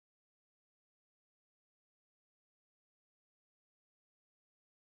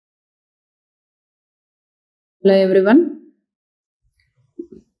Hello everyone,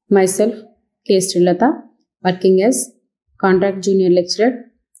 myself K. Srilata, working as contract junior lecturer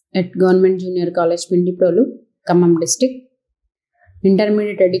at Government Junior College Pindiprolu, Khammam district.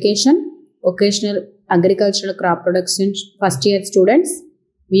 Intermediate education, vocational agricultural crop production first year students.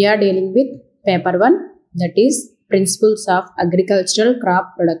 We are dealing with paper 1, that is principles of agricultural crop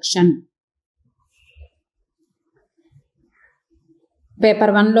production.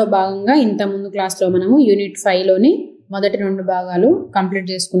 Paper 1లో భాగంగా ఇంత ముందు క్లాస్లో మనము unit 5లోని మొదటి 2 భాగాలు complete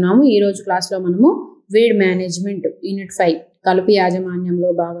చేసుకున్నాము. ఈరోజు క్లాస్లో మనము వీడ్ మేనేజ్మెంట్ యూనిట్ 5 కలుపు యాజమాన్యంలో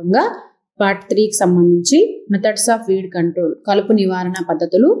భాగంగా పార్ట్ 3కి సంబంధించి మెథడ్స్ ఆఫ్ వీడ్ కంట్రోల్ కలుపు నివారణ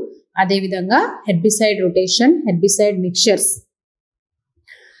పద్ధతులు, అదేవిధంగా హెర్బిసైడ్ రొటేషన్, హెర్బిసైడ్ మిక్చర్స్,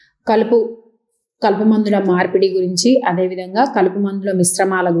 కలుపు మందుల మార్పిడి గురించి, అదేవిధంగా కలుపు మందుల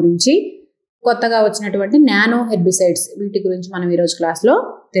మిశ్రమాల గురించి, కొత్తగా వచ్చినటువంటి నానో హెర్బిసైడ్స్ వీటి గురించి మనం ఈరోజు క్లాస్లో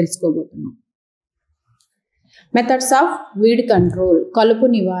తెలుసుకోబోతున్నాం. మెథడ్స్ ఆఫ్ వీడ్ కంట్రోల్ కలుపు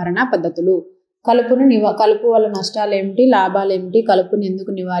నివారణ పద్ధతులు. కలుపు వల్ల నష్టాలు ఏమిటి, లాభాలు ఏమిటి, కలుపుని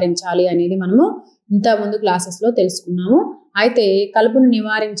ఎందుకు నివారించాలి అనేది మనము ఇంతకుముందు క్లాసెస్లో తెలుసుకున్నాము. అయితే కలుపును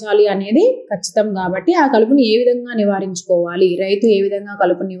నివారించాలి అనేది ఖచ్చితం కాబట్టి ఆ కలుపుని ఏ విధంగా నివారించుకోవాలి, రైతు ఏ విధంగా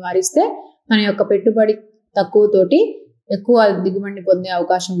కలుపుని నివారిస్తే తన యొక్క పెట్టుబడి తక్కువతోటి ఎక్కువ దిగుబడిని పొందే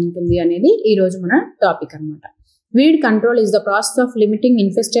అవకాశం ఉంటుంది అనేది ఈ రోజు మన టాపిక్ అన్నమాట. Weed control is the process of limiting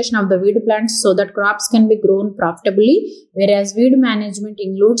infestation of the weed plants so that crops can be grown profitably, whereas weed management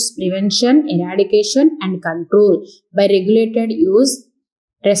includes prevention, eradication and control by regulated use,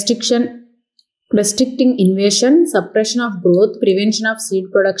 restricting invasion, suppression of growth, prevention of seed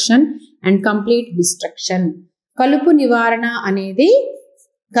production and complete destruction.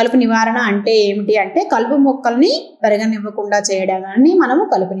 కలుపు నివారణ అంటే ఏమిటి అంటే కలుపు మొక్కల్ని పెరగనివ్వకుండా చేయడాన్ని మనము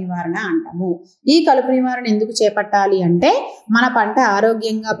కలుపు నివారణ అంటాము. ఈ కలుపు నివారణ ఎందుకు చేపట్టాలి అంటే మన పంట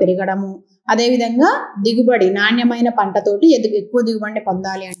ఆరోగ్యంగా పెరగడము, అదేవిధంగా దిగుబడి నాణ్యమైన పంటతోటి ఎక్కువ దిగుబడిని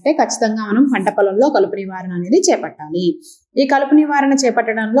పొందాలి అంటే ఖచ్చితంగా మనం పంట పొలంలో కలుపు నివారణ అనేది చేపట్టాలి. ఈ కలుపు నివారణ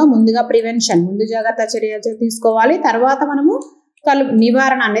చేపట్టడంలో ముందుగా ప్రివెన్షన్, ముందు జాగ్రత్త చర్యలు తీసుకోవాలి. తర్వాత మనము కలుపు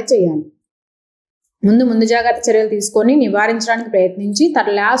నివారణ అనేది చేయాలి. ముందు జాగ్రత్త చర్యలు తీసుకొని నివారించడానికి ప్రయత్నించి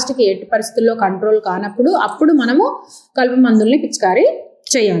లాస్ట్కి ఎట్టి పరిస్థితుల్లో కంట్రోల్ కానప్పుడు అప్పుడు మనము కలుపు మందుల్ని పిచికారీ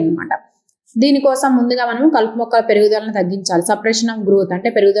చేయాలన్నమాట. దీనికోసం ముందుగా మనము కలుపు మొక్కల పెరుగుదలను తగ్గించాలి. సపరేషన్ ఆఫ్ గ్రోత్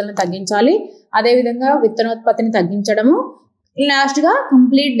అంటే పెరుగుదలను తగ్గించాలి. అదేవిధంగా విత్తనోత్పత్తిని తగ్గించడము, లాస్ట్గా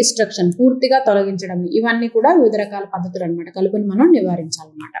కంప్లీట్ డిస్ట్రక్షన్ పూర్తిగా తొలగించడం, ఇవన్నీ కూడా వివిధ రకాల పద్ధతులు అనమాట. కలుపుని మనం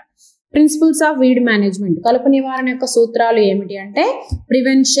నివారించాలన్నమాట. ప్రిన్సిపల్స్ ఆఫ్ వీడ్ మేనేజ్మెంట్ కలుపు నివారణ యొక్క సూత్రాలు ఏమిటి అంటే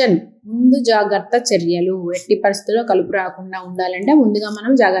ప్రివెన్షన్, ముందు జాగ్రత్త చర్యలు, ఎట్టి పరిస్థితుల్లో కలుపు రాకుండా ఉండాలంటే ముందుగా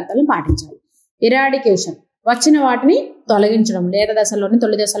మనం జాగ్రత్తలు పాటించాలి. ఇరాడికేషన్, వచ్చిన వాటిని తొలగించడం, లేత దశల్లోనే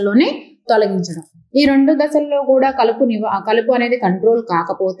తొలి దశల్లోనే తొలగించడం. ఈ 2 దశల్లో కూడా కలుపు అనేది కంట్రోల్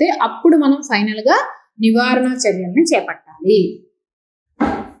కాకపోతే అప్పుడు మనం ఫైనల్ గా నివారణ చర్యల్ని చేపట్టాలి.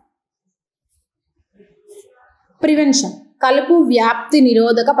 ప్రివెన్షన్, కలుపు వ్యాప్తి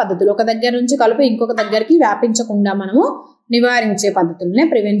నిరోధక పద్ధతులు. ఒక దగ్గర నుంచి కలుపు ఇంకొక దగ్గరికి వ్యాపించకుండా మనము నివారించే పద్ధతులనే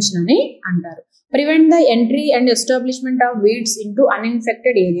ప్రివెన్షన్ అని అంటారు. Prevent the entry and establishment of weeds into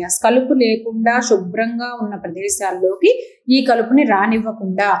అన్ఇన్ఫెక్టెడ్ areas, కలుపు లేకుండా శుభ్రంగా ఉన్న ప్రదేశాల్లోకి ఈ కలుపుని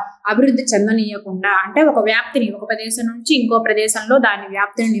రానివ్వకుండా, అభివృద్ధి చెందనీయకుండా, అంటే ఒక వ్యాప్తిని ఒక ప్రదేశం నుంచి ఇంకో ప్రదేశంలో దాని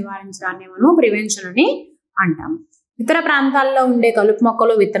వ్యాప్తిని నివారించడాన్ని మనము ప్రివెన్షన్ అని అంటాము. ఇతర ప్రాంతాల్లో ఉండే కలుపు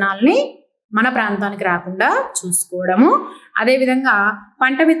మొక్కలు విత్తనాలని మన ప్రాంతానికి రాకుండా చూసుకోవడము, అదేవిధంగా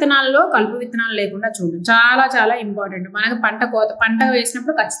పంట విత్తనాల్లో కలుపు విత్తనాలు లేకుండా చూడడం చాలా చాలా ఇంపార్టెంట్. మనకు పంట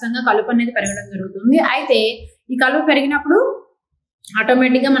వేసినప్పుడు ఖచ్చితంగా కలుపు అనేది పెరగడం జరుగుతుంది. అయితే ఈ కలుపు పెరిగినప్పుడు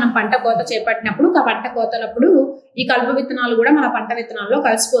ఆటోమేటిక్గా మనం పంట కోత చేపట్టినప్పుడు పంట కోతలప్పుడు ఈ కలుపు విత్తనాలు కూడా మన పంట విత్తనాల్లో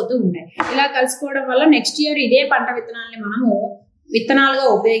కలిసిపోతూ ఉంటాయి. ఇలా కలిసిపోవడం వల్ల నెక్స్ట్ ఇయర్ ఇదే పంట విత్తనాలని మనము విత్తనాలుగా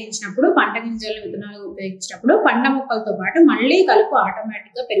ఉపయోగించినప్పుడు, పంట గింజలను విత్తనాలుగా ఉపయోగించినప్పుడు పంట మొక్కలతో పాటు మళ్ళీ కలుపు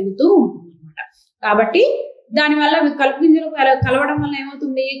ఆటోమేటిక్గా పెరుగుతూ ఉంటుంది అనమాట. కాబట్టి దానివల్ల కలుపు గింజలు కలవడం వల్ల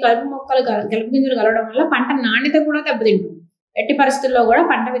ఏమవుతుంది, కలుపు గింజలు కలవడం వల్ల పంట నాణ్యత కూడా దెబ్బతింటుంది. ఎట్టి పరిస్థితుల్లో కూడా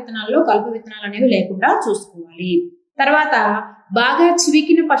పంట విత్తనాల్లో కలుపు విత్తనాలు అనేవి లేకుండా చూసుకోవాలి. తర్వాత బాగా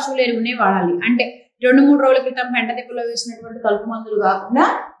చివికిన పశువుల ఎరువునే వాడాలి. అంటే 2-3 రోజుల క్రితం పెంట తిప్పులో వేసినటువంటి కలుపు మందులు కాకుండా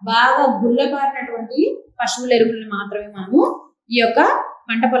బాగా గుల్లబారినటువంటి పశువుల ఎరువులను మాత్రమే మనము ఈ యొక్క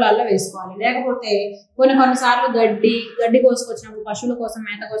పంట పొలాల్లో వేసుకోవాలి. లేకపోతే కొన్నిసార్లు గడ్డి కోసుకొచ్చినప్పుడు, పశువుల కోసం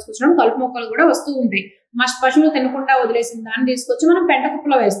మేత కోసుకొచ్చినప్పుడు కలుపు మొక్కలు కూడా వస్తూ ఉంటాయి. పశువులు తినకుండా వదిలేసిన దాన్ని తీసుకొచ్చి మనం పెంట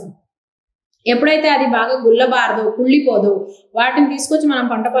కుప్పలో వేస్తాం. ఎప్పుడైతే అది బాగా గుల్లబారదో, కుళ్ళిపోదో వాటిని తీసుకొచ్చి మనం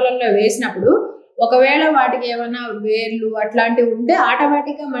పంట పొలంలో వేసినప్పుడు ఒకవేళ వాటికి ఏమైనా వేర్లు అట్లాంటివి ఉంటే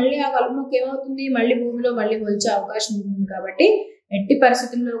ఆటోమేటిక్గా మళ్ళీ ఆ కలుపు మొక్క ఏమవుతుంది, మళ్ళీ భూమిలో మళ్ళీ మొలిచే అవకాశం ఉంటుంది. కాబట్టి ఎట్టి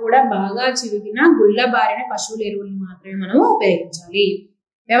పరిస్థితుల్లో కూడా బాగా చివికిన గుల్లబారిన పశువుల ఎరువులను మాత్రమే మనం ఉపయోగించాలి.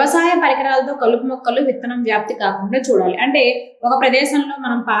 వ్యవసాయ పరికరాలతో కలుపు మొక్కలు విత్తనం వ్యాప్తి కాకుండా చూడాలి. అంటే ఒక ప్రదేశంలో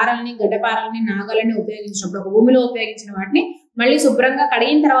మనం పారల్ని, గడ్డపారల్ని, నాగలని ఉపయోగించినప్పుడు, ఒక భూమిలో ఉపయోగించిన వాటిని మళ్ళీ శుభ్రంగా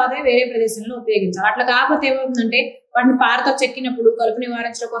కడిగిన తర్వాతే వేరే ప్రదేశంలో ఉపయోగించాలి. అట్లా కాకపోతే ఏమవుతుందంటే వాటిని పారతో చెక్కినప్పుడు, కలుపు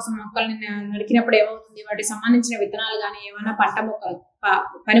నివారించడం కోసం మొక్కల్ని నరికినప్పుడు ఏమవుతుంది, వాటికి సంబంధించిన విత్తనాలు కానీ ఏమైనా పంట మొక్కలు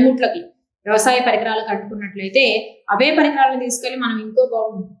పనిముట్లకి, వ్యవసాయ పరికరాలకు అంటుకున్నట్లయితే అవే పరికరాలను తీసుకెళ్లి మనం ఇంకో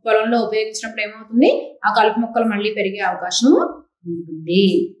పొలంలో ఉపయోగించినప్పుడు ఏమవుతుంది, ఆ కలుపు మొక్కలు మళ్ళీ పెరిగే అవకాశం ఉంటుంది.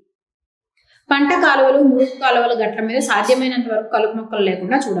 పంట కాలువలు, మురుగు కాలువలు, గట్ల మీద సాధ్యమైనంత వరకు కలుపు మొక్కలు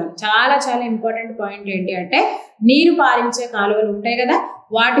లేకుండా చూడాలి. చాలా చాలా ఇంపార్టెంట్ పాయింట్ ఏంటి అంటే నీరు పారించే కాలువలు ఉంటాయి కదా,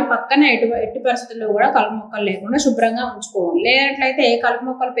 వాటి పక్కన ఎట్టి పరిస్థితుల్లో కూడా కలుపు మొక్కలు లేకుండా శుభ్రంగా ఉంచుకోవాలి. లేనట్లయితే కలుపు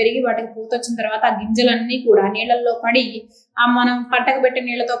మొక్కలు పెరిగి వాటికి పూత వచ్చిన తర్వాత ఆ గింజలన్నీ కూడా నీళ్ళల్లో పడి మనం పంటకు పెట్టే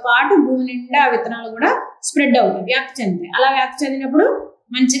నీళ్లతో పాటు భూమి నిండా విత్తనాలు కూడా స్ప్రెడ్ అవుతాయి, వ్యాప్తి చెందుతాయి. అలా వ్యాప్తి చెందినప్పుడు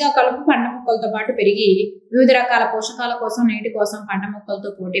మంచిగా కలుపు పంట మొక్కలతో పాటు పెరిగి వివిధ రకాల పోషకాల కోసం, నీటి కోసం పంట మొక్కలతో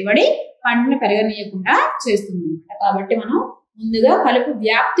పోటీపడి పంటను పెరగనీయకుండా చేస్తుంది అన్నమాట. కాబట్టి మనం ముందుగా కలుపు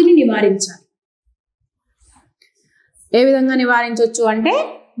వ్యాప్తిని నివారించాలి. ఏ విధంగా నివారించవచ్చు అంటే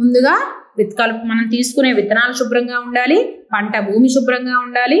ముందుగా కలుపు మనం తీసుకునే విత్తనాలు శుభ్రంగా ఉండాలి, పంట భూమి శుభ్రంగా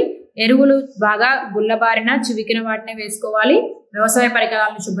ఉండాలి, ఎరువులు బాగా గుల్లబారిన చివికిన వాటిని వేసుకోవాలి, వ్యవసాయ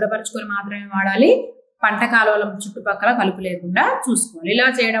పరికరాలను శుభ్రపరచుకొని మాత్రమే వాడాలి, పంట కాలువల చుట్టుపక్కల కలుపు లేకుండా చూసుకోవాలి. ఇలా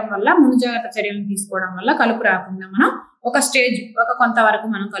చేయడం వల్ల ముందు జాగ్రత్త చర్యలను తీసుకోవడం వల్ల కలుపు రాకుండా మనం కొంతవరకు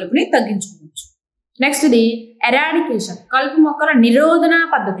మనం కలుపుని తగ్గించుకోవచ్చు. నెక్స్ట్ ఇది ఎరాడికేషన్, కలుపు మొక్కల నిరోధన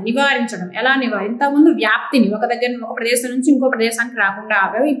పద్ధతి, నివారించడం. ఎలా ఇంతకుముందు వ్యాప్తిని ఒక ప్రదేశం నుంచి ఇంకో ప్రదేశానికి రాకుండా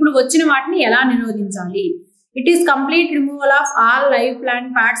ఆపేవి, ఇప్పుడు వచ్చిన వాటిని ఎలా నిరోధించాలి. It is complete removal of all live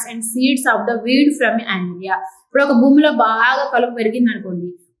plant parts and seeds of the weed from an area. ఇప్పుడు ఒక భూమిలో బాగా కలుపు పెరిగింది అనుకోండి,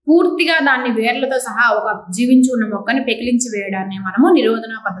 పూర్తిగా దాన్ని వేర్లతో సహా ఒక జీవించి ఉన్న మొక్కని పెకిలించి వేయడాన్ని మనము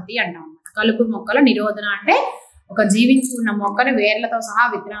నిరోధన పద్ధతి అంటాం. కలుపు మొక్కల నిరోధన అంటే ఒక జీవించి ఉన్న మొక్కని వేర్లతో సహా,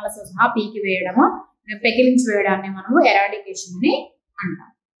 విత్తనాలతో సహా పీకి వేయడము, పెకిలించి వేయడాన్ని మనము ఎరాడికేషన్ అని అంటాం.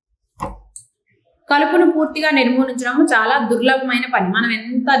 కలుపును పూర్తిగా నిర్మూలించడం చాలా దుర్లభమైన పని. మనం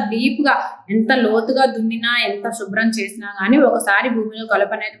ఎంత లోతుగా దున్నినా, ఎంత శుభ్రం చేసినా కానీ ఒకసారి భూమిలో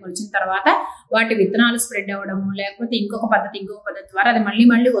కలుపు అనేది మొలిచిన తర్వాత వాటి విత్తనాలు స్ప్రెడ్ అవ్వడము, లేకపోతే ఇంకొక పద్ధతి ద్వారా అది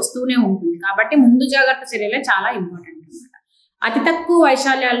మళ్ళీ వస్తూనే ఉంటుంది. కాబట్టి ముందు జాగ్రత్త చర్యలే చాలా ఇంపార్టెంట్ అన్నమాట. అతి తక్కువ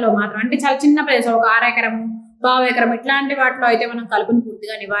వైశాల్యాల్లో మాత్రం, అంటే చాలా చిన్న ప్రదేశం, ఒక 6 ఎకరము, 1/2 ఎకరం ఇట్లాంటి వాటిలో అయితే మనం కలుపును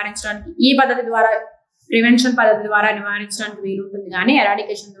పూర్తిగా నివారించడానికి ఈ పద్ధతి ద్వారా, ప్రివెన్షన్ పద్ధతి ద్వారా నివారించడానికి వీలుంటుంది. కానీ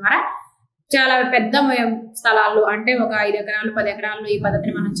ఎరాడికేషన్ ద్వారా చాలా పెద్ద స్థలాల్లో, అంటే ఒక 5 ఎకరాలు 10 ఎకరాల్లో ఈ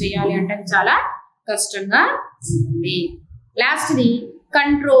పద్ధతిని మనం చేయాలి అంటే అది చాలా కష్టంగా ఉంటుంది. లాస్ట్ది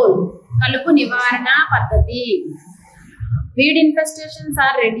కంట్రోల్, కలుపు నివారణ పద్ధతి. Weed infestations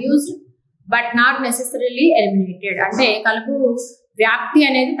are reduced but not necessarily eliminated. అంటే కలుపు వ్యాప్తి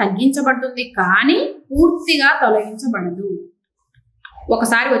అనేది తగ్గించబడుతుంది కానీ పూర్తిగా తొలగించబడదు.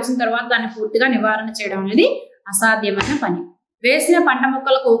 ఒకసారి వచ్చిన తర్వాత దాన్ని పూర్తిగా నివారణ చేయడం అనేది అసాధ్యమైన పని. వేసిన పంట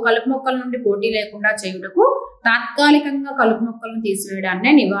మొక్కలకు కలుపు మొక్కల నుండి పోటీ లేకుండా చేయుటకు తాత్కాలికంగా కలుపు మొక్కలను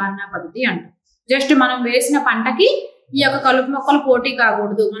తీసివేయడాన్నే నివారణ పద్ధతి అంటారు. జస్ట్ మనం వేసిన పంటకి ఈ యొక్క కలుపు మొక్కలు పోటీ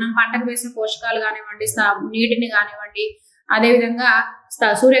కాకూడదు. మనం పంటకు వేసిన పోషకాలు కానివ్వండి, నీటిని కానివ్వండి, అదేవిధంగా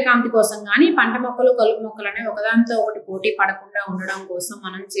సూర్యకాంతి కోసం కానీ పంట మొక్కలు, కలుపు మొక్కలు అనేవి ఒకదానితో ఒకటి పోటీ పడకుండా ఉండడం కోసం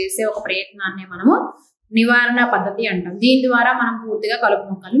మనం చేసే ఒక ప్రయత్నాన్ని మనము నివారణ పద్ధతి అంటాం. దీని ద్వారా మనం పూర్తిగా కలుపు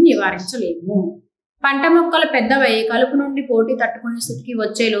మొక్కలను నివారించలేము. పంట మొక్కలు పెద్దవై కలుపు నుండి పోటీ తట్టుకునే స్థితికి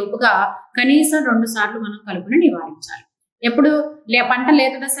వచ్చే లోపుగా కనీసం 2 సార్లు మనం కలుపుని నివారించాలి. ఎప్పుడు పంట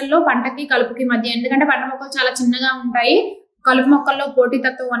లేత దశల్లో పంటకి కలుపుకి మధ్య, ఎందుకంటే పంట మొక్కలు చాలా చిన్నగా ఉంటాయి, కలుపు మొక్కల్లో పోటీ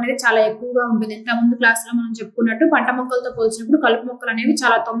తత్వం అనేది చాలా ఎక్కువగా ఉంటుంది. ఇంత ముందు క్లాసులో మనం చెప్పుకున్నట్టు పంట మొక్కలతో పోల్చినప్పుడు కలుపు మొక్కలు అనేవి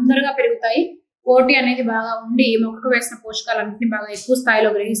చాలా తొందరగా పెరుగుతాయి, పోటీ అనేది బాగా ఉండి మొక్కకు వేసిన పోషకాలన్నింటినీ బాగా ఎక్కువ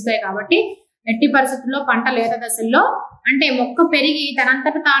స్థాయిలో గ్రహిస్తాయి. కాబట్టి ఎట్టి పరిస్థితుల్లో పంట లేత దశల్లో, అంటే మొక్క పెరిగి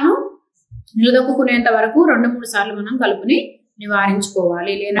తనంతట తాను నిలదొక్కునేంత వరకు 2-3 సార్లు మనం కలుపుని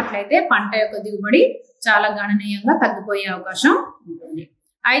నివారించుకోవాలి. లేనట్లయితే పంట యొక్క దిగుబడి చాలా గణనీయంగా తగ్గిపోయే అవకాశం ఉంటుంది.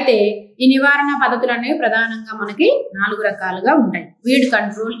 అయితే ఈ నివారణ పద్ధతులు అనేవి ప్రధానంగా మనకి 4 రకాలుగా ఉంటాయి. Weed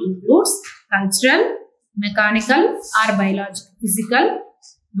control includes cultural, mechanical are physical,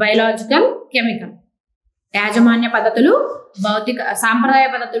 biological, chemical. యాజమాన్య పద్ధతులు, సాంప్రదాయ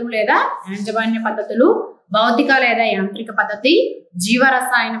పద్ధతులు లేదా యాజమాన్య పద్ధతులు, భౌతిక లేదా యాంత్రిక పద్ధతి,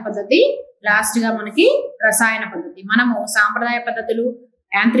 జీవరసాయన పద్ధతి, లాస్ట్ గా మనకి రసాయన పద్ధతి. మనము సాంప్రదాయ పద్ధతులు,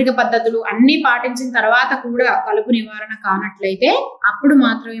 యాంత్రిక పద్ధతులు అన్ని పాటించిన తర్వాత కూడా కలుపు నివారణ కానట్లయితే అప్పుడు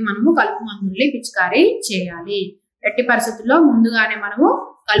మాత్రమే మనము కలుపు మందుల్ని పిచికారీ చేయాలి. ఎట్టి పరిస్థితుల్లో ముందుగానే మనము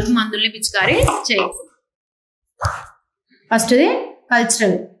కలుపు మందుల్ని పిచికారీ చేయకూడదు. ఫస్ట్ది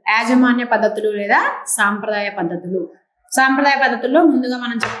కల్చరల్, యాజమాన్య పద్ధతులు లేదా సాంప్రదాయ పద్ధతులు. సాంప్రదాయ పద్ధతుల్లో ముందుగా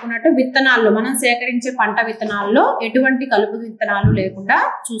మనం చెప్పుకున్నట్టు విత్తనాల్లో మనం సేకరించే పంట విత్తనాల్లో ఎటువంటి కలుపు విత్తనాలు లేకుండా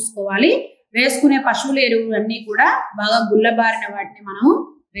చూసుకోవాలి. వేసుకునే పశువుల ఎరువులు అన్నీ కూడా బాగా గుల్లబారిన వాటిని మనం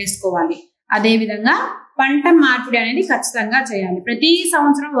వేసుకోవాలి. అదే విధంగా పంట మార్పిడి అనేది ఖచ్చితంగా చేయాలి. ప్రతి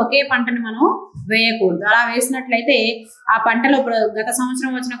సంవత్సరం ఒకే పంటను మనం వేయకూడదు. అలా వేసినట్లయితే ఆ పంటలో గత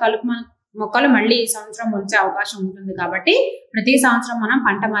సంవత్సరం వచ్చిన కలుపు మొక్కలు మళ్ళీ ఈ సంవత్సరం వచ్చే అవకాశం ఉంటుంది. కాబట్టి ప్రతి సంవత్సరం మనం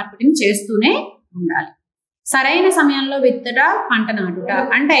పంట మార్పిడిని చేస్తూనే ఉండాలి. సరైన సమయంలో విత్తట, పంట నాటుట.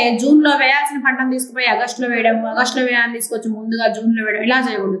 అంటే జూన్ లో వేయాల్సిన పంటను తీసుకుపోయి ఆగస్టులో వేయడం, ఆగస్టులో వేయాలని తీసుకొచ్చి ముందుగా జూన్ లో వేయడం, ఇలా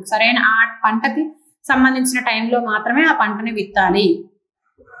చేయకూడదు. సరైన ఆ పంటకి సంబంధించిన టైంలో మాత్రమే ఆ పంటని విత్తాలి.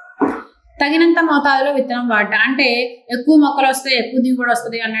 తగినంత మోతాదులో విత్తనం వాడటం. అంటే ఎక్కువ మొక్కలు వస్తే ఎక్కువ దిగుబడి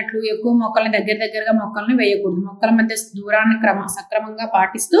వస్తుంది అన్నట్లు ఎక్కువ మొక్కల్ని దగ్గరగా మొక్కల్ని వేయకూడదు. మొక్కల మధ్య దూరాన్ని సక్రమంగా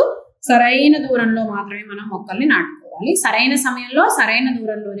పాటిస్తూ సరైన దూరంలో మాత్రమే మనం మొక్కల్ని నాటుకోవాలి. సరైన సమయంలో సరైన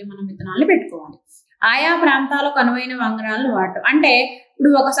దూరంలోనే మనం విత్తనాలు పెట్టుకోవాలి. ఆయా ప్రాంతాలకు అనువైన వంగడాలను వాడటం. అంటే ఇప్పుడు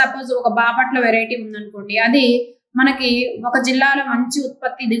సపోజ్ ఒక బాపట్ల వెరైటీ ఉందనుకోండి, అది మనకి ఒక జిల్లాలో మంచి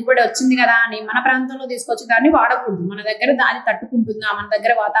ఉత్పత్తి దిగుబడి వచ్చింది కదా అని మన ప్రాంతంలో తీసుకొచ్చి దాన్ని వాడకూడదు. మన దగ్గర దాన్ని తట్టుకుంటుందా, మన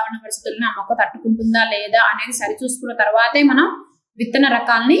దగ్గర వాతావరణ పరిస్థితులను ఆ మొక్క తట్టుకుంటుందా లేదా అనేది సరిచూసుకున్న తర్వాతే మనం విత్తన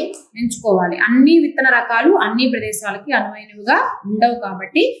రకాలని ఎంచుకోవాలి. అన్ని విత్తన రకాలు అన్ని ప్రదేశాలకి అనువైనవిగా ఉండవు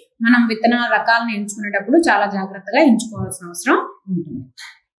కాబట్టి మనం విత్తన రకాలను ఎంచుకునేటప్పుడు చాలా జాగ్రత్తగా ఎంచుకోవాల్సిన అవసరం ఉంటుంది.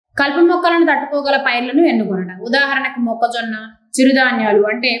 కలుపు మొక్కలను తట్టుకోగల పైర్లను ఎన్నుకొనడం. ఉదాహరణకు మొక్కజొన్న, చిరుధాన్యాలు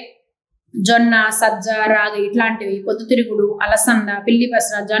అంటే జొన్న, సజ్జ, రాగి ఇట్లాంటివి, పొద్దుతిరుగుడు, అలసంద, పిల్లి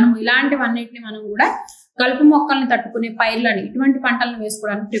పెసర, జనుము ఇలాంటివన్నిటిని మనం కూడా కలుపు మొక్కల్ని తట్టుకునే పైర్లని ఇటువంటి పంటలను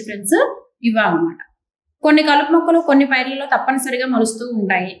వేసుకోవడానికి ప్రిఫరెన్స్ ఇవ్వాలన్నమాట. కొన్ని కలుపు మొక్కలు కొన్ని పైర్లలో తప్పనిసరిగా మొలుస్తూ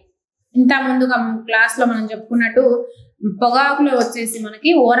ఉంటాయి. ఇంత ముందుగా క్లాస్ లో మనం చెప్పుకున్నట్టు పొగాకులో వచ్చేసి మనకి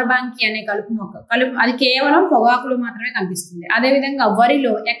ఓరబాంకి అనే కలుపు మొక్క అది కేవలం పొగాకులో మాత్రమే కనిపిస్తుంది. అదేవిధంగా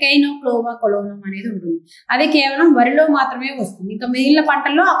వరిలో ఎకైనోక్లోవా కొలోనం అనేది ఉంటుంది. అది కేవలం వరిలో మాత్రమే వస్తుంది. ఇంకా మిగిలిన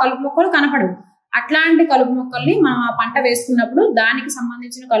పంటల్లో ఆ కలుపు మొక్కలు కనపడవు. అట్లాంటి కలుపు మొక్కల్ని మనం ఆ పంట వేసుకున్నప్పుడు దానికి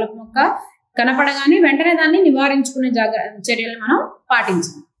సంబంధించిన కలుపు మొక్క కనపడగానే వెంటనే దాన్ని నివారించుకునే చర్యలు మనం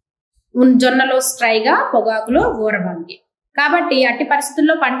పాటించాలి. జొన్నలో స్ట్రైగా, పొగాకులో ఓరబాంకి. కాబట్టి అట్టి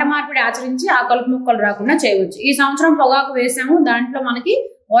పరిస్థితుల్లో పంట మార్పిడి ఆచరించి ఆ కలుపు మొక్కలు రాకుండా చేయవచ్చు. ఈ సంవత్సరం పొగాకు వేసాము, దాంట్లో మనకి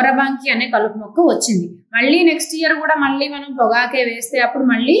ఓరబాంకి అనే కలుపు మొక్క వచ్చింది. మళ్ళీ నెక్స్ట్ ఇయర్ కూడా మళ్ళీ మనం పొగాకే వేస్తే అప్పుడు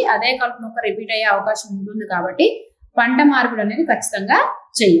మళ్ళీ అదే కలుపు మొక్క రిపీట్ అయ్యే అవకాశం ఉంటుంది. కాబట్టి పంట మార్పిడి అనేది ఖచ్చితంగా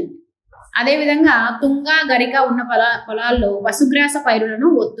చేయాలి. అదేవిధంగా తుంగ, గరిక ఉన్న పొలాల్లో పశుగ్రాస పైరులను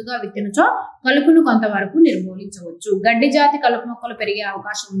ఒత్తుగా విత్తినచో కలుపును కొంతవరకు నిర్మూలించవచ్చు. గడ్డి జాతి కలుపు మొక్కలు పెరిగే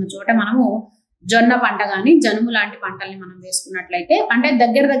అవకాశం ఉన్న చోట మనము జొన్న పంట కానీ జనుము లాంటి పంటల్ని మనం వేసుకున్నట్లయితే, అంటే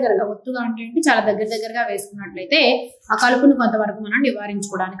దగ్గరగా ఒత్తుగా అంటే చాలా దగ్గరగా వేసుకున్నట్లయితే ఆ కలుపును కొంతవరకు మనం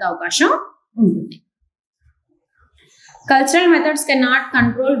నివారించుకోవడానికి అవకాశం ఉంటుంది. Cultural methods can not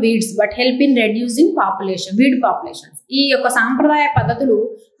control weeds but help in reducing weed population. ఈ యొక్క సాంప్రదాయ పద్ధతులు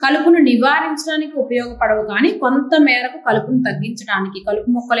కలుపును నివారించడానికి ఉపయోగపడవు, కానీ కొంత మేరకు కలుపును తగ్గించడానికి,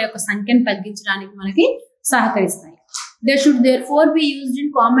 కలుపు మొక్కల యొక్క సంఖ్యను తగ్గించడానికి మనకి సహకరిస్తాయి. They should therefore be used in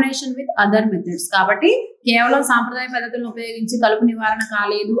combination with other methods. కాబట్టి కేవలం సాంప్రదాయ పద్ధతులను ఉపయోగించి కలుపు నివారణ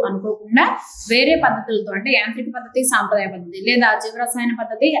కాలేదు అనుకోకుండా వేరే పద్ధతులతో, అంటే యాంత్రిక పద్ధతి, సాంప్రదాయ పద్ధతి, లేదా జీవరసాయన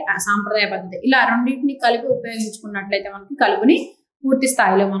పద్ధతి, సాంప్రదాయ పద్ధతి, ఇలా రెండింటిని కలిపి ఉపయోగించుకున్నట్లయితే మనకి కలుపుని పూర్తి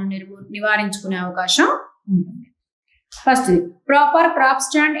స్థాయిలో మనం నివారించుకునే అవకాశం ఉంటుంది. First, proper crop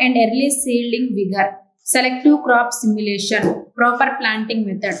stand and early సీల్డింగ్ vigour, selective crop simulation, proper planting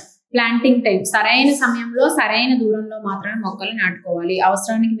method, planting time. సరైన సమయంలో సరైన దూరంలో మాత్రమే మొక్కలు నాటుకోవాలి.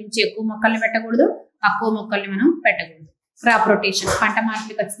 అవసరానికి మించి ఎక్కువ మొక్కల్ని పెట్టకూడదు, తక్కువ మొక్కల్ని మనం పెట్టకూడదు. క్రాప్ రొటేషన్, పంట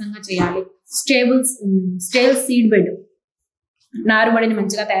మార్పిడి ఖచ్చితంగా చేయాలి. స్టేల్ సీడ్ బెడ్, నారుబడిని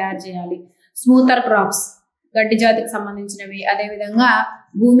మంచిగా తయారు చేయాలి. స్మూతర్ క్రాప్స్, గడ్డి జాతికి సంబంధించినవి. అదేవిధంగా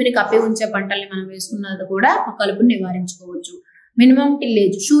భూమిని కప్పి ఉంచే పంటల్ని మనం వేసుకున్నది కూడా కలుపుని నివారించుకోవచ్చు. మినిమం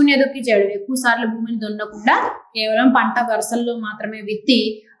టిల్లేజ్, శూన్య దుక్కి చేయడం, ఎక్కువ సార్లు భూమిని దున్నకుండా కేవలం పంట వరుసల్లో మాత్రమే విత్తి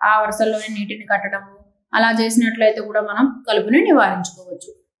ఆ వరుసల్లోనే నీటిని కట్టడము, అలా చేసినట్లయితే కూడా మనం కలుపుని నివారించుకోవచ్చు.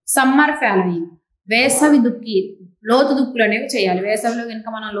 సమ్మర్ ఫ్యాలోయింగ్, వేసవి దుక్కి, లోతు దుక్కులు అనేవి చేయాలి. వేసవిలో కనుక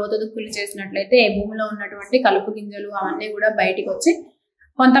మనం లోతు దుక్కులు చేసినట్లయితే భూమిలో ఉన్నటువంటి కలుపు గింజలు అవన్నీ కూడా బయటికి వచ్చి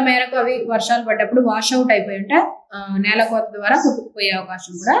కొంత మేరకు అవి వర్షాలు పడ్డప్పుడు వాష్ అవుట్ అయిపోయి ఉంటే నేల కోత ద్వారా కొట్టుకుపోయే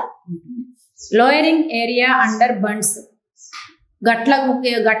అవకాశం కూడా ఉంటుంది. లోయరింగ్ ఏరియా అండర్ బండ్స్,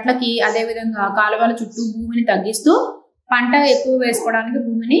 గట్లకి అదేవిధంగా కాలువల చుట్టూ భూమిని తగ్గిస్తూ పంట ఎక్కువ వేసుకోవడానికి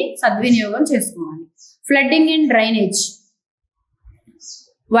భూమిని సద్వినియోగం చేసుకోవాలి. ఫ్లడ్డింగ్ అండ్ డ్రైనేజ్,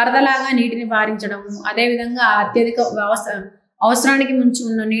 వరదలాగా నీటిని పారించడము, అదేవిధంగా అత్యధిక అవసరానికి మించి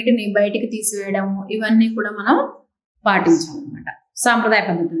ఉన్న నీటిని బయటికి తీసివేయడము, ఇవన్నీ కూడా మనం పాటించాలన్నమాట సాంప్రదాయ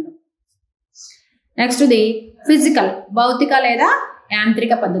పద్ధతుల్లో. నెక్స్ట్ ది ఫిజికల్, భౌతిక లేదా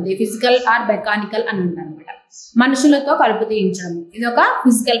యాంత్రిక పద్ధతి, ఫిజికల్ ఆర్ మెకానికల్ అని అంటారు అనమాట. మనుషులతో కలుపు తీయించడం, ఇది ఒక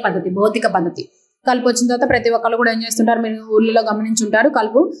ఫిజికల్ పద్ధతి, భౌతిక పద్ధతి. కలుపు వచ్చిన తర్వాత ప్రతి ఒక్కళ్ళు కూడా ఏం చేస్తుంటారు, మీరు ఊళ్ళలో గమనించుంటారు,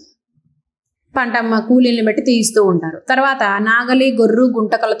 కలుపు పంట కూలీలను పెట్టి తీయిస్తూ ఉంటారు. తర్వాత నాగలి, గొర్రు,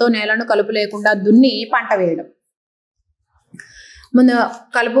 గుంటకలతో నేలను కలుపు లేకుండా దున్ని పంట వేయడం. ముందు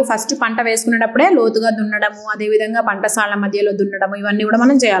కలుపు ఫస్ట్ పంట వేసుకునేటప్పుడే లోతుగా దున్నడము, అదేవిధంగా పంటసాల మధ్యలో దున్నడము, ఇవన్నీ కూడా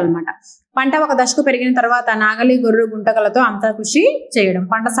మనం చేయాలన్నమాట. పంట ఒక దశకు పెరిగిన తర్వాత నాగలి, గొర్రు, గుంటకలతో అంతర్ కృషి చేయడం.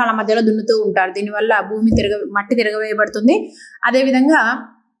 పంటసాల మధ్యలో దున్నుతూ ఉంటారు. దీనివల్ల భూమి మట్టి తిరగవేయబడుతుంది. అదేవిధంగా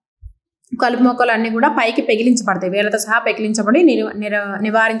కలుపు మొక్కలు అన్ని కూడా పైకి పెగిలించబడతాయి, వేలతో సహా పెగిలించబడి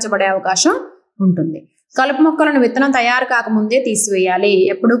నివారించబడే అవకాశం ఉంటుంది. కలుపు మొక్కలను విత్తనం తయారు కాకముందే తీసివేయాలి.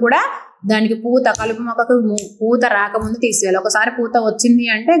 ఎప్పుడు కూడా దానికి కలుపు మొక్కకు పూత రాకముందు తీసివేయాలి. ఒకసారి పూత వచ్చింది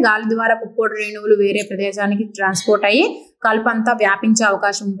అంటే గాలి ద్వారా పుప్పొడి రేణువులు వేరే ప్రదేశానికి ట్రాన్స్పోర్ట్ అయ్యి కలుపు అంతా వ్యాపించే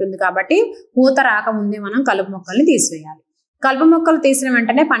అవకాశం ఉంటుంది. కాబట్టి పూత రాకముందే మనం కలుపు మొక్కల్ని తీసివేయాలి. కలుపు మొక్కలు తీసిన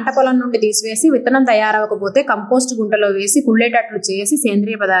వెంటనే పంట పొలం నుండి తీసివేసి విత్తనం తయారవకపోతే కంపోస్ట్ గుంటలో వేసి కుళ్ళేటట్లు చేసి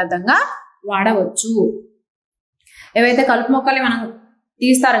సేంద్రియ పదార్థంగా వాడవచ్చు. ఏవైతే కలుపు మొక్కల్ని మనం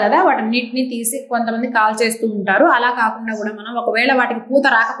తీస్తారు కదా, వాటన్నిటిని తీసి కొంతమంది కాల్ చేస్తూ ఉంటారు. అలా కాకుండా కూడా మనం ఒకవేళ వాటికి పూత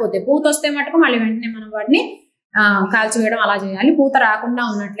రాకపోతే, పూత వస్తే మటుకు మళ్ళీ వెంటనే మనం వాటిని కాల్చివేయడం అలా చేయాలి. పూత రాకుండా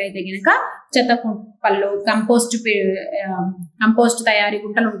ఉన్నట్లయితే కనుక చెత్త పళ్ళు, కంపోస్ట్ తయారీ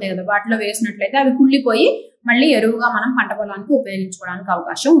గుంటలు ఉంటాయి కదా, వాటిలో వేసినట్లయితే అవి కుళ్ళిపోయి మళ్ళీ ఎరువుగా మనం పంట పొలానికి ఉపయోగించుకోవడానికి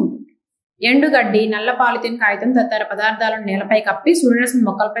అవకాశం ఉంటుంది. ఎండుగడ్డి, నల్ల పాలిథిన్, కాగితం తదితర పదార్థాలను నేలపై కప్పి సూర్యరశ్మి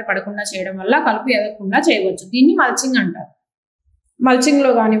మొక్కలపై పడకుండా చేయడం వల్ల కలుపు ఎదగకుండా చేయవచ్చు. దీన్ని మల్చింగ్ అంటారు. మల్చింగ్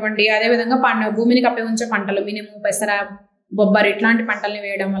లో కానివ్వండి, అదేవిధంగా భూమిని కప్పి ఉంచే పంటలు, మినుము, పెసర, బొబ్బరి ఇట్లాంటి పంటల్ని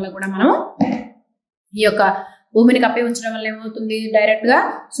వేయడం వల్ల కూడా మనం ఈ యొక్క భూమిని కప్పి ఉంచడం వల్ల ఏమవుతుంది, డైరెక్ట్ గా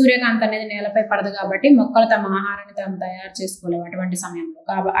సూర్యకాంతి అనేది నేలపై పడదు కాబట్టి మొక్కలు తమ ఆహారాన్ని తాము తయారు చేసుకోలేవు అటువంటి సమయంలో.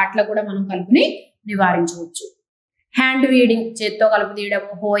 అట్లా కూడా మనం కలుపుని నివారించవచ్చు. హ్యాండ్ వీడింగ్, చేత్తో కలుపు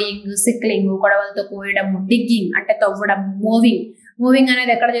తీయడము, హోయింగ్, సిక్లింగ్, కొడవలతో కోయడము, డిగ్గింగ్ అంటే తవ్వడం, మూవింగ్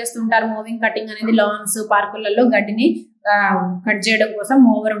అనేది ఎక్కడ చేస్తుంటారు, మూవింగ్ కటింగ్ అనేది లాన్స్, పార్కులలో గడ్డిని కట్ చేయడం కోసం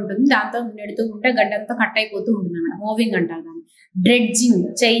మూవర్ ఉంటుంది, దాంతో నెడుతూ ఉంటే గడ్డి అంతా కట్ అయిపోతూ ఉంటుంది అన్నమాట, మూవింగ్ అంటారు దాన్ని. డ్రెడ్జింగ్,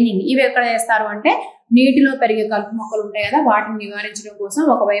 చైనింగ్, ఇవి ఎక్కడ చేస్తారు అంటే నీటిలో పెరిగే కలుపు మొక్కలు ఉంటాయి కదా, వాటిని నివారించడం కోసం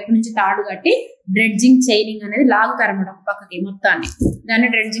ఒకవైపు నుంచి తాడు కట్టి డ్రెడ్జింగ్, చైనింగ్ అనేది లాగుతారన్నమాట పక్కకి మొత్తాన్ని, దాన్ని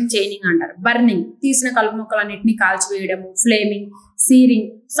డ్రెడ్జింగ్, చైనింగ్ అంటారు. బర్నింగ్, తీసిన కలుపు మొక్కలన్నింటినీ కాల్చివేయడము. Fleming, searing,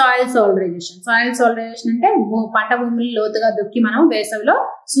 soil solarisation. Soil solarisation అంటే పంట భూమిని లోతుగా దుక్కి మనం వేసవిలో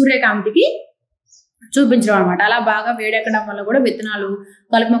సూర్యకాంతికి చూపించడం అనమాట. అలా బాగా వేడెక్కడం వల్ల కూడా విత్తనాలు,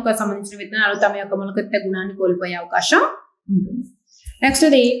 కలుపు మొక్కకు సంబంధించిన విత్తనాలు తమ యొక్క మొలకెత్తే గుణాన్ని కోల్పోయే అవకాశం ఉంటుంది. నెక్స్ట్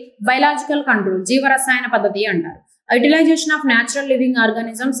ఇది బయలాజికల్ కంట్రోల్, జీవరసాయన పద్ధతి అంటారు. Utilisation of natural living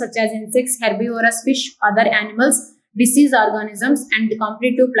organisms such as insects, herbivorous fish, other animals, disease organisms and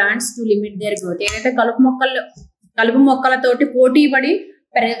competitive plants to limit there growth. ఏదైతే కలుపు మొక్కలతోటి పోటీ పడి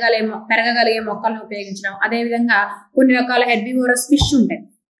పెరగగలిగే మొక్కలను ఉపయోగించడం. అదేవిధంగా కొన్ని రకాల హెర్బివోరస్ ఫిష్ ఉంటాయి,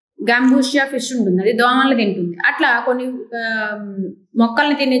 గాంబూషియా ఫిష్ ఉంటుంది, అది దోమలు తింటుంది. అట్లా కొన్ని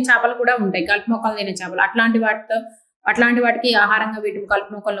మొక్కల్ని తినే చేపలు కూడా ఉంటాయి, కలుపు మొక్కలు తినే చేపలు. అట్లాంటి వాటికి ఆహారంగా వీటి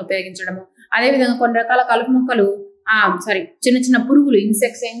కలుపు మొక్కలను ఉపయోగించడము. అదేవిధంగా కొన్ని రకాల కలుపు మొక్కలు చిన్న చిన్న పురుగులు,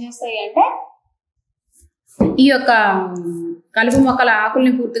 ఇన్సెక్ట్స్ ఏం చేస్తాయి అంటే ఈ యొక్క కలుపు మొక్కల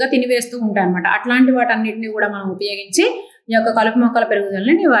ఆకుల్ని పూర్తిగా తినివేస్తూ ఉంటాయి అనమాట. అట్లాంటి వాటన్నిటిని కూడా మనం ఉపయోగించి ఈ యొక్క కలుపు మొక్కల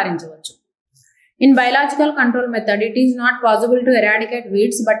పెరుగుదలని నివారించవచ్చు. In biological control method, it is not possible to eradicate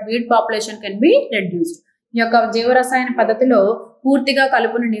weeds, but weed population can be reduced. ఈ యొక్క జీవరసాయన పద్ధతిలో పూర్తిగా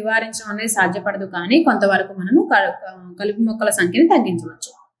కలుపును నివారించడం అనేది సాధ్యపడదు, కానీ కొంతవరకు మనము కలుపు మొక్కల సంఖ్యను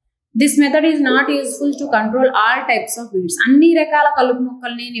తగ్గించవచ్చు. This method is not useful to control all types of weeds. అన్ని రకాల కలుపు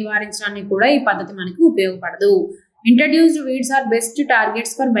మొక్కల్ని నివారించడానికి కూడా ఈ పద్ధతి మనకి ఉపయోగపడదు. Introduced weeds are best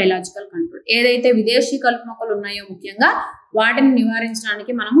targets for biological control. ఏదైతే విదేశీ కలుపు మొక్కలు ఉన్నాయో ముఖ్యంగా వాటిని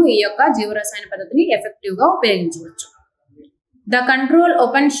నివారించడానికి మనము ఈ యొక్క జీవరసాయన పద్ధతిని ఎఫెక్టివ్ గా ఉపయోగించవచ్చు. The control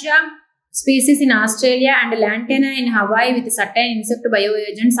ఓపెన్షియా species in Australia and లాంటెనా in Hawaii with certain insect bio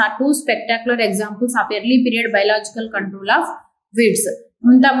agents are two spectacular examples of early period biological control of weeds.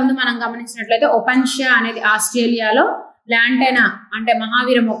 ఇంతకుముందు మనం గమనించినట్లయితే ఓపెన్షియా అనేది ఆస్ట్రేలియాలో, లాంటెనా అంటే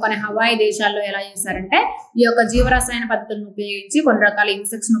మహావీర మొక్కని హవాయి దేశాల్లో ఎలా చేశారంటే ఈ యొక్క జీవరసాయన పద్ధతులను ఉపయోగించి కొన్ని రకాల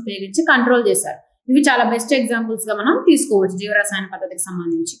ఇన్సెక్ట్స్ ఉపయోగించి కంట్రోల్ చేశారు. ఇవి చాలా బెస్ట్ ఎగ్జాంపుల్స్ గా మనం తీసుకోవచ్చు జీవరసాయన పద్ధతికి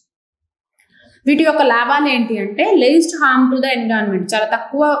సంబంధించి. వీటి యొక్క లాభాలు ఏంటి అంటే least harm to the environment, చాలా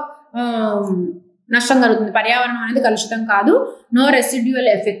తక్కువ నష్టం కలుగుతుంది, పర్యావరణం అనేది కలుషితం కాదు. No residual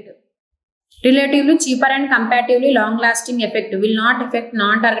effect, relatively cheaper and comparatively long lasting effect, will not effect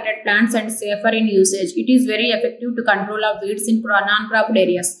non targeted plants and safer in usage. It is very effective to control of weeds in non cropped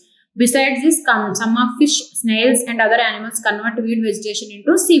areas. Besides this, some of fish, snails and other animals convert weed vegetation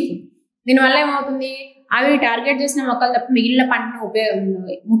into seafood. దీనివల్ల ఏమవుతుంది, అవి target చేసిన మొక్కలు తప్ప మిగిలిన పంటను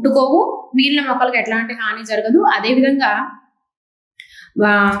ముట్టుకోవు, మిగిలిన మొక్కలకు ఎట్లాంటి హాని జరగదు. అదేవిధంగా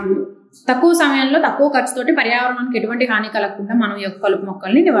తక్కువ సమయంలో తక్కువ ఖర్చుతోటి పర్యావరణానికి ఎటువంటి హాని కలగకుండా మనం ఈ యొక్క కలుపు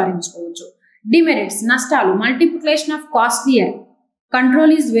మొక్కల్ని నివారించుకోవచ్చు. డిమెరిట్స్, నష్టాలు. Multiplication of costlier,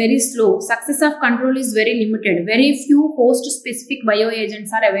 control is very slow, success of control is very limited, very few host specific bio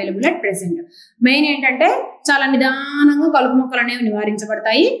agents are available at present. Main ఏంటంటే చాలా నిదానంగా కలుపు మొక్కలు అనేవి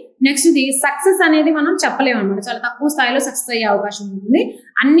నివారించబడతాయి. నెక్స్ట్ ఇది సక్సెస్ అనేది మనం చెప్పలేము అనమాట, చాలా తక్కువ స్థాయిలో సక్సెస్ అయ్యే అవకాశం ఉంటుంది.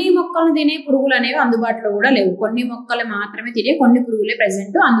 అన్ని మొక్కలను తినే పురుగులు అనేవి అందుబాటులో కూడా లేవు, కొన్ని మొక్కలు మాత్రమే తినే కొన్ని పురుగులే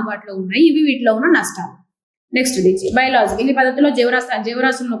ప్రెసెంట్ అందుబాటులో ఉన్నాయి. ఇవి వీటిలో ఉన్న నష్టాలు. నెక్స్ట్ ఇది బయలాజికల్. ఈ పద్ధతిలో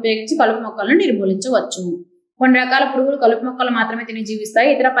జీవరాశులను ఉపయోగించి కలుపు మొక్కలను నిర్మూలించవచ్చు. కొన్ని రకాల పురుగులు కలుపు మొక్కలు మాత్రమే తిని జీవిస్తాయి.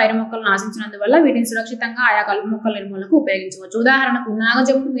 ఇతర పైరు మొక్కలను ఆశించినందువల్ల వీటిని సురక్షితంగా ఆయా కలుపు మొక్కల నిర్మూలనకు ఉపయోగించవచ్చు. ఉదాహరణకు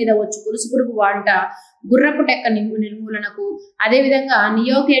నాగజముడు మీద వచ్చు పులుసు పురుగు వాడుట గుర్రపు టెక్క నిర్మూలనకు, అదేవిధంగా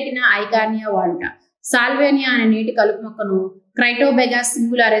నియోకేటినా ఐకార్నియా వాడుట, సాల్వేనియా అనే నీటి కలుపు మొక్కను, క్రైటోబెగాస్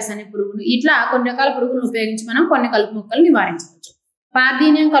సింగులారెస్ అనే పురుగును, ఇట్లా కొన్ని రకాల పురుగులను ఉపయోగించి మనం కొన్ని కలుపు మొక్కలు నివారించవచ్చు.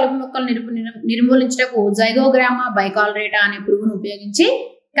 పార్థీనియం కలుపు మొక్కలు నిర్మూలించటకు జైగోగ్రామా బైకాలరేటా అనే పురుగును ఉపయోగించి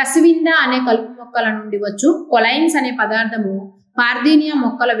కసివిందా అనే కలుపు మొక్కల నుండి వచ్చు కొలైన్స్ అనే పదార్థము పార్థీనియా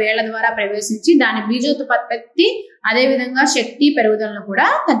మొక్కల వేళ్ల ద్వారా ప్రవేశించి దాని బీజోత్పత్తి అదేవిధంగా శక్తి పెరుగుదలను కూడా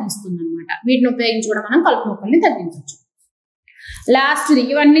తగ్గిస్తుంది అనమాట. వీటిని ఉపయోగించి కూడా మనం కలుపు మొక్కల్ని తగ్గించవచ్చు. లాస్ట్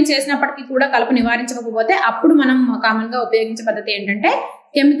ఇవన్నీ చేసినప్పటికీ కూడా కలుపు నివారించకపోతే అప్పుడు మనం కామన్ గా ఉపయోగించే పద్ధతి ఏంటంటే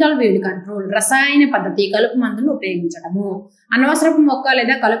కెమికల్ వీడ్ కంట్రోల్, రసాయన పద్ధతి, కలుపు మందులను ఉపయోగించడము. అనవసరపు మొక్క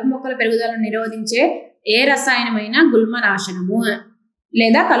లేదా కలుపు మొక్కల పెరుగుదలను నిరోధించే ఏ రసాయనమైన గుల్మనాశనము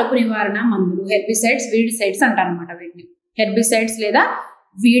లేదా కలుపు నివారణ మందులు, హెర్బిసైడ్స్, వీడిసైడ్స్ అంటారు అనమాట. వీటిని హెర్బిసైడ్స్ లేదా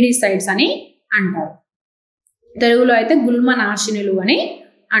వీడిసైడ్స్ అని అంటారు. తెలుగులో అయితే గుల్మనాశినులు అని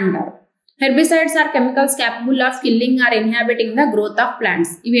అంటారు. Herbicides are chemicals capable of killing are inhabiting the growth of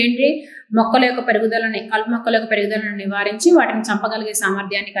plants. ఇవేంటి మొక్కల యొక్క పెరుగుదలని, కలుపు మొక్కల యొక్క పెరుగుదలను నివారించి వాటిని చంపగలిగే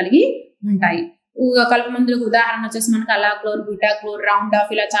సామర్థ్యాన్ని కలిగి ఉంటాయి. కలుపు మందులకు ఉదాహరణ వచ్చేసి మనకి అలాక్లోర్, బ్యూటాక్లోర్, రౌండ్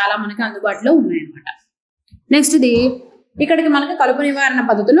ఆఫ్ ఇలా చాలా మనకి అందుబాటులో ఉన్నాయన్నమాట. నెక్స్ట్ ఇది ఇక్కడికి మనకి కలుపు నివారణ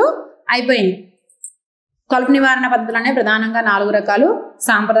పద్ధతులు అయిపోయింది. కలుపు నివారణ పద్ధతులు అనేవి ప్రధానంగా 4 రకాలు: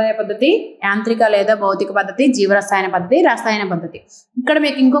 సాంప్రదాయ పద్ధతి, యాంత్రిక లేదా భౌతిక పద్ధతి, జీవరసాయన పద్ధతి, రసాయన పద్ధతి. ఇక్కడ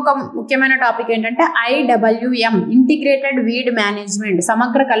మీకు ఇంకొక ముఖ్యమైన టాపిక్ ఏంటంటే IWM, ఇంటిగ్రేటెడ్ వీడ్ మేనేజ్మెంట్,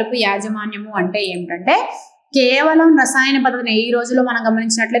 సమగ్ర కలుపు యాజమాన్యము. అంటే ఏమిటంటే కేవలం రసాయన పద్ధతిని ఈ రోజుల్లో మనం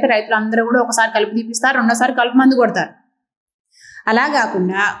గమనించినట్లయితే రైతులందరూ కూడా ఒకసారి కలుపు తీపిస్తారు, రెండోసారి కలుపు మందు కొడతారు. అలా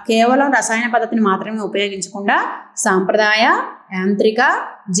కాకుండా కేవలం రసాయన పద్ధతిని మాత్రమే ఉపయోగించకుండా సాంప్రదాయ, యాంత్రిక,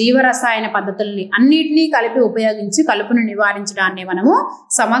 జీవరసాయన పద్ధతుల్ని అన్నిటినీ కలిపి ఉపయోగించి కలుపును నివారించడాన్ని మనము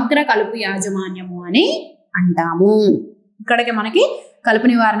సమగ్ర కలుపు యాజమాన్యము అని అంటాము. ఇక్కడికి మనకి కలుపు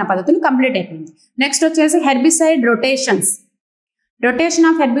నివారణ పద్ధతులు కంప్లీట్ అయిపోయింది. నెక్స్ట్ వచ్చేసి herbicide rotations. Rotation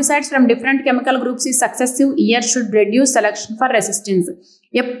of herbicides from different chemical groups is successive year should reduce selection for resistance.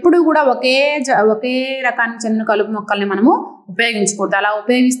 ఎప్పుడు కూడా ఒకే రకానికి చెందిన కలుపు మొక్కల్ని మనము ఉపయోగించకూడదు. అలా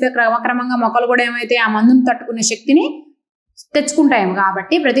ఉపయోగిస్తే క్రమక్రమంగా మొక్కలు కూడా ఏమైతే ఆ మందుని తట్టుకునే శక్తిని తెచ్చుకుంటాయేమో.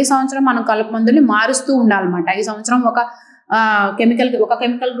 కాబట్టి ప్రతి సంవత్సరం మనం కలుపు మందుల్ని మారుస్తూ ఉండాలన్నమాట. ఈ సంవత్సరం ఒక కెమికల్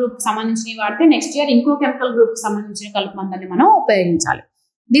గ్రూప్ సంబంధించినవి వాడితే నెక్స్ట్ ఇయర్ ఇంకో కెమికల్ గ్రూప్ సంబంధించిన కలుపు మందుల్ని మనం ఉపయోగించాలి.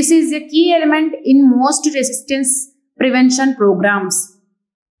 This is a key element in most resistance prevention programmes.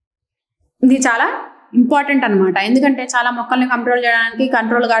 ఇది చాలా ఇంపార్టెంట్ అనమాట. ఎందుకంటే చాలా మొక్కల్ని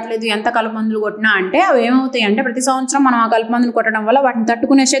కంట్రోల్ కావట్లేదు, ఎంత కలుపు మందులు కొట్టినా అంటే అవి ఏమవుతాయి అంటే ప్రతి సంవత్సరం మనం ఆ కలుపు మందులు కొట్టడం వల్ల వాటిని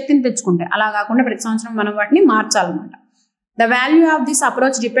తట్టుకునే శక్తిని తెచ్చుకుంటాయి. అలా కాకుండా ప్రతి సంవత్సరం మనం వాటిని మార్చాలన్నమాట. The value of this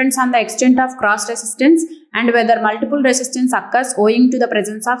approach depends on the extent of cross resistance and whether multiple resistance occurs owing to the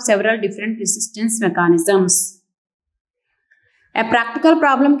presence of several different resistance mechanisms. A practical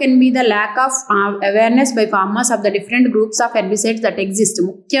problem can be the lack of awareness by farmers of the different groups of herbicides that exist.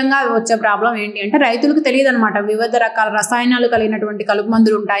 ముఖ్యంగా వచ్చే problem ఏంటి అంటే రైతులకు తెలియదు అనమాట. వివిధ రకాల రసాయనాలు కలిగినటువంటి కలుపు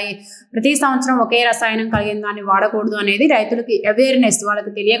మందులు ఉంటాయి, ప్రతి సంవత్సరం ఒకే రసాయనం కలిగిన దాన్ని వాడకూడదు అనేది రైతులకి అవేర్నెస్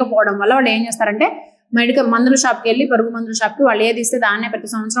వాళ్ళకి తెలియకపోవడం వల్ల వాళ్ళు ఏం చేస్తారంటే మందుల షాప్కి వెళ్ళి పరుగు మందుల షాప్కి వాళ్ళు ఏది ఇస్తే దాన్నే ప్రతి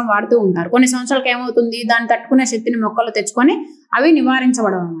సంవత్సరం వాడుతూ ఉంటారు. కొన్ని సంవత్సరాలకు ఏమవుతుంది, దాన్ని తట్టుకునే శక్తిని మొక్కలు తెచ్చుకొని అవి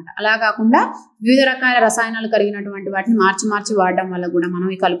నివారించబడవు అనమాట. అలా కాకుండా వివిధ రకాల రసాయనాలు కలిగినటువంటి వాటిని మార్చి వాడడం వల్ల కూడా మనం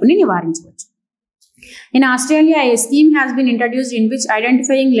ఈ కలుపుని నివారించవచ్చు. In Australia, a scheme has been introduced in which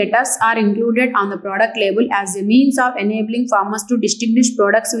identifying letters are included on the product label as a means of enabling farmers to distinguish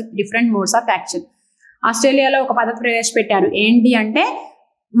products with different modes of action. ఆస్ట్రేలియాలో ఒక పద్ధతి ప్రవేశపెట్టారు. ఏంటి అంటే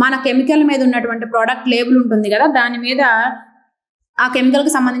మన chemical మీద ఉన్నటువంటి product label ఉంటుంది కదా, దాని మీద ఆ కెమికల్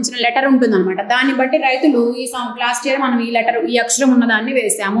కి సంబంధించిన లెటర్ ఉంటుంది అనమాట. దాన్ని బట్టి రైతులు లాస్ట్ ఇయర్ మనం ఈ అక్షరం ఉన్నదాన్ని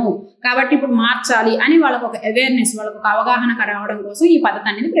వేసాము కాబట్టి ఇప్పుడు మార్చాలి అని వాళ్ళకు ఒక అవేర్నెస్, వాళ్ళకు ఒక అవగాహన రావడం కోసం ఈ పద్ధతి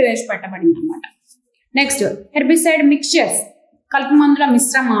అనేది ప్రవేశపెట్టబడింది అనమాట. నెక్స్ట్ హెర్బిసైడ్ మిక్చర్స్, కలుపు మందుల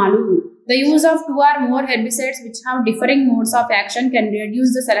మిశ్రమాలు. The use of 2 or more herbicides which have differing modes of action can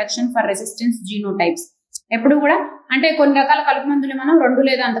reduce the selection for resistance genotypes. ఎప్పుడు కూడా అంటే కొన్ని రకాల కలుపు మందులు మనం 2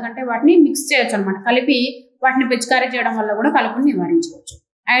 లేదా అంతకంటే వాటిని మిక్స్ చేయొచ్చు అనమాట. కలిపి వాటిని పిచికారీ చేయడం వల్ల కూడా కలుపుని నివారించవచ్చు.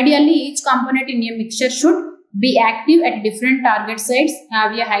 Ideally, each component in a mixture should be active at different target sites,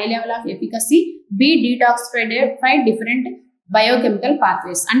 have a high level of efficacy, be detoxified different biochemical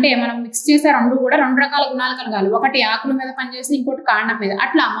pathways. అంటే మనం మిక్స్ చేసే రెండు కూడా 2 రకాల గుణాలు కలగాలి. ఒకటి ఆకుల మీద పనిచేసి ఇంకోటి కాండం మీద,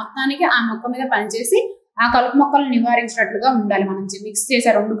 అట్లా మొత్తానికి ఆ మొక్క మీద పనిచేసి ఆ కలుపు మొక్కలను నివారించినట్లుగా ఉండాలి మనం మిక్స్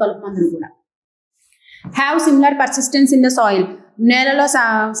చేసే 2 కలుపు మందులు కూడా. Have similar persistence in the soil, నేలలో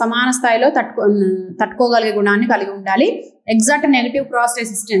సమాన స్థాయిలో తట్టుకోగలిగే గుణాన్ని కలిగి ఉండాలి. ఎగ్జాక్ట్ నెగటివ్ క్రాస్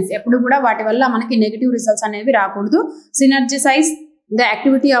రెసిస్టెన్స్, ఎప్పుడు కూడా వాటి వల్ల మనకి నెగటివ్ రిజల్ట్స్ అనేవి రాకూడదు. సినర్జిసైజ్ the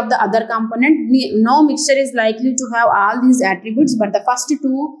activity of the other component. No mixture is likely to have all these attributes, but the first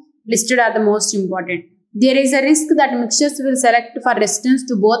 2 listed are the most important. There is a risk that mixtures will select for resistance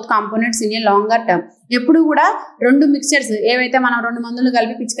to both components in a longer term. ఎప్పుడు కూడా 2 mixtures ఏవైతే మనం 2 మందులు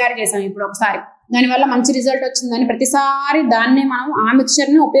కలిపి పిచికారీ చేసాం ఇప్పుడు ఒకసారి, దానివల్ల మంచి రిజల్ట్ వచ్చిందని ప్రతిసారి దాన్ని మనం ఆ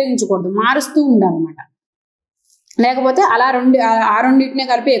మిక్చర్ని ఉపయోగించకూడదు, మారుస్తూ ఉండాలన్నమాట. లేకపోతే అలా ఆ రెండింటినే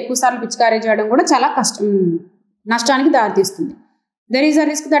కలిపి ఎక్కువ సార్లు పిచికారీ చేయడం కూడా చాలా నష్టానికి దారితీస్తుంది. There is a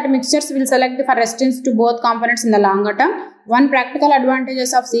risk that mixtures will select for resistance to both components in the longer term. One practical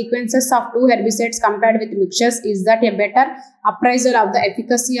advantages of sequences of 2 herbicides compared with mixtures is that a better appraisal of the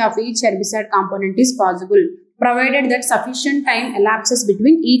efficacy of each herbicide component is possible, provided that sufficient time elapses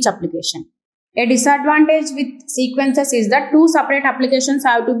between each application. A disadvantage with sequences is that 2 separate applications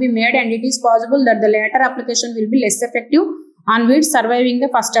have to be made, and it is possible that the later application will be less effective on weeds surviving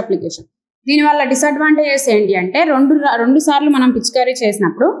the first application. దీనివల్ల disadvantages ఏంటి అంటే రెండు సార్లు మనం పిచికారీ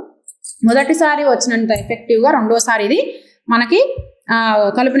చేసినప్పుడు మొదటిసారి వచ్చినంత ఎఫెక్టివ్గా రెండోసారి ఇది మనకి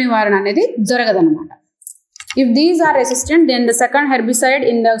కలుపు నివారణ అనేది జరగదన్నమాట. If these are resistant, then the second herbicide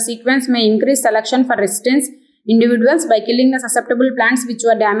in the sequence May increase selection for resistance individuals by killing the susceptible plants which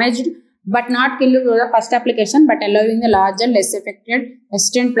were damaged but not killed through the first application, but allowing the larger less affected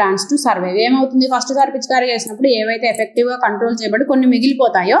resistant plants to survive. ఏమవుతుంది, first సారి పిచికారీ చేసినప్పుడు ఏవైతే ఎఫెక్టివ్గా control చేయబడి కొన్ని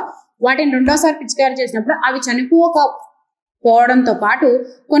మిగిలిపోతాయో వాటిని రెండోసారి పిచికారీ చేసినప్పుడు అవి చనిపోకపోవడంతో పాటు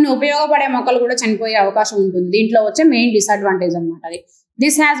కొన్ని ఉపయోగపడే మొక్కలు కూడా చనిపోయే అవకాశం ఉంటుంది. దీంట్లో వచ్చే మెయిన్ డిసడ్వాంటేజ్ అనమాట అది.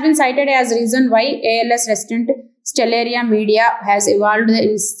 This has been sighted as reason why ALS resistant Stellaria media has evolved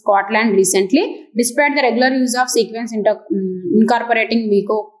in Scotland recently. Despite the regular use of sequence incorporating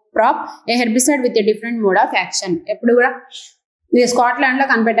mycoprop, a herbicide with a different mode of action. ఎప్పుడు కూడా ఇది స్కాట్లాండ్లో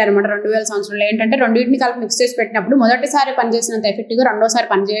కనిపెట్టారు అనమాట 2000 సంవత్సరంలో. ఏంటంటే రెండింటిని కలిపి mix చేసి పెట్టినప్పుడు మొదటిసారి పనిచేసినంత ఎఫెక్టివ్గా రెండోసారి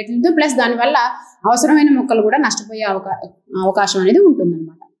పనిచేయట్లేదు, ప్లస్ దానివల్ల అవసరమైన మొక్కలు కూడా నష్టపోయే అవకాశం అనేది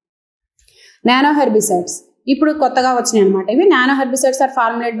ఉంటుందన్నమాట. నానో హెర్బిసైడ్స్ ఇప్పుడు కొత్తగా వచ్చినాయి అనమాట. ఇవి nano herbicides are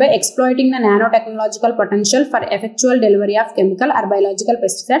formulate by exploiting the nano technological potential for effectual delivery of chemical or biological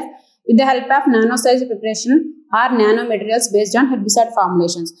pesticides with the help of nano size preparation are nano materials based on herbicide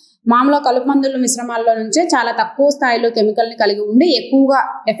formulations. మామూలుగా కలుపు మందుల మిశ్రమాల్లో నుంచే చాలా తక్కువ స్థాయిలో కెమికల్ని కలిగి ఉండి ఎక్కువగా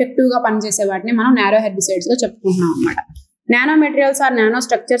ఎఫెక్టివ్గా పనిచేసే వాటిని మనం నానో హెర్బిసైడ్స్గా చెప్పుకుంటున్నాం అనమాట. Nano materials are nano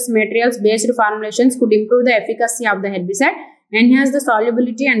structures materials based formulations could improve the efficacy of the herbicide, enhance the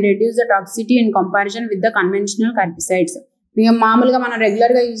solubility and reduce the toxicity in comparison with the conventional herbicides. మామూలుగా మనం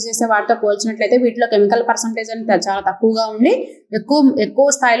రెగ్యులర్గా యూజ్ చేసే వాటితో పోల్చినట్లయితే వీటిలో కెమికల్ పర్సంటేజ్ అనేది చాలా తక్కువగా ఉండి ఎక్కువ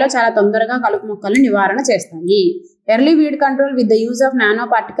స్థాయిలో చాలా తొందరగా కలుపు మొక్కలను నివారణ చేస్తాయి. Early weed control with the use of nano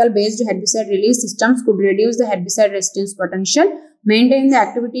particle based herbicide release systems could reduce the herbicide resistance potential, maintain the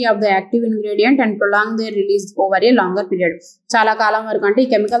activity of the active ingredient and prolong their release over a longer period. చాలా కాలం వరకు అంటే ఈ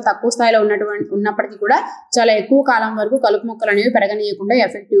chemical తక్కువ స్థాయిలో ఉన్నప్పటికీ కూడా చాలా ఎక్కువ కాలం వరకు కలుపు మొక్కలు అనేవి పెరగనీయకుండా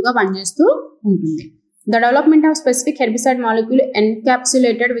ఎఫెక్టివ్గా పనిచేస్తూ ఉంటుంది. The development of specific herbicide molecule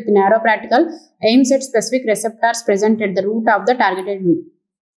encapsulated with narrow particle aims at specific receptors present at the root of the targeted weed.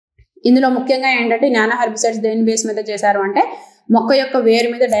 ఇందులో ముఖ్యంగా ఏంటంటే నానో హెర్బిసైడ్స్ దేని బేస్ మీద చేశారు అంటే మొక్క యొక్క వేరు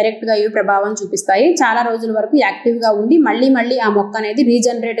మీద డైరెక్ట్గా ఇవి ప్రభావం చూపిస్తాయి. చాలా రోజుల వరకు యాక్టివ్గా ఉండి మళ్ళీ ఆ మొక్క అనేది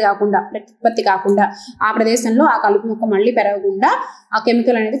రీజనరేట్ కాకుండా ప్రత్యుత్పత్తి కాకుండా ఆ ప్రదేశంలో ఆ కలుపు మొక్క మళ్ళీ పెరగకుండా ఆ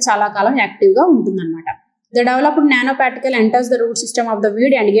కెమికల్ అనేది చాలా కాలం యాక్టివ్గా ఉంటుందన్నమాట. The developed nanoparticle enters the root system of the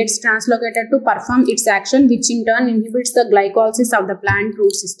weed and gets translocated to perform its action, which in turn inhibits the glycolysis of the plant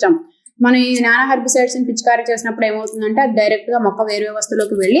root system. మనం ఈ నానో హెర్బిసైడ్స్ని పిచికారీ చేసినప్పుడు ఏమవుతుందంటే అది డైరెక్ట్గా మొక్క వేరు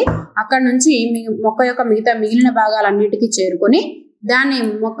వ్యవస్థలోకి వెళ్ళి అక్కడ నుంచి మొక్క యొక్క మిగిలిన భాగాలన్నిటికీ చేరుకొని దాన్ని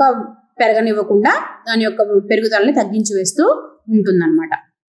మొక్క పెరగనివ్వకుండా దాని యొక్క పెరుగుదలని తగ్గించి వేస్తూ ఉంటుందన్నమాట.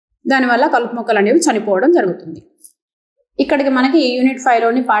 దానివల్ల కలుపు మొక్కలు అనేవి చనిపోవడం జరుగుతుంది. ఇక్కడికి మనకి యూనిట్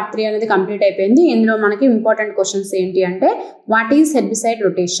 5లోని పార్ట్ 3 అనేది కంప్లీట్ అయిపోయింది. ఇందులో మనకి ఇంపార్టెంట్ క్వశ్చన్స్ ఏంటి అంటే వాట్ ఈజ్ హెర్బిసైడ్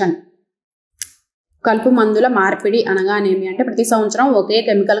రొటేషన్, కలుపు మందుల మార్పిడి అనగానేమి అంటే ప్రతి సంవత్సరం ఒకే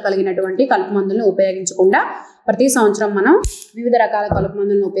కెమికల్ కలిగినటువంటి కలుపు మందులను ఉపయోగించకుండా ప్రతి సంవత్సరం మనం వివిధ రకాల కలుపు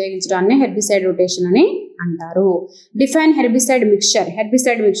మందులను ఉపయోగించడాన్ని హెర్బిసైడ్ రొటేషన్ అని అంటారు. Define herbicide mixture.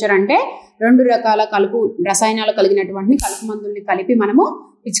 Herbicide mixture అంటే 2 రకాల కలుపు రసాయనాలు కలిగినటువంటి కలుపు మందుల్ని కలిపి మనము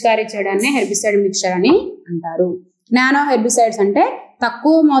పిచికారీ చేయడాన్ని హెర్బిసైడ్ మిక్చర్ అని అంటారు. నానో హెర్బిసైడ్స్ అంటే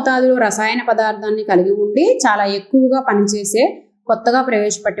తక్కువ మోతాదులో రసాయన పదార్థాన్ని కలిగి ఉండి చాలా ఎక్కువగా పనిచేసే కొత్తగా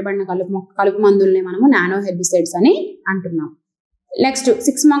ప్రవేశపెట్టబడిన కలుపు మందుల్ని మనము నానో హెర్బిసైడ్స్ అని అంటున్నాం. నెక్స్ట్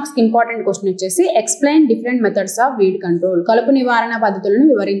 6 మార్క్స్ ఇంపార్టెంట్ క్వశ్చన్ వచ్చేసి explain different methods of weed control. కలుపు నివారణ పద్ధతులను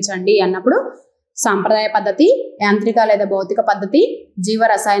వివరించండి అన్నప్పుడు సాంప్రదాయ పద్ధతి, యాంత్రిక లేదా భౌతిక పద్ధతి, జీవ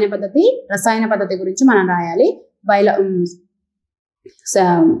రసాయన పద్ధతి గురించి మనం రాయాలి.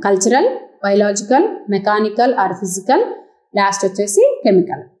 Cultural, biological, mechanical are physical, last వచ్చేసి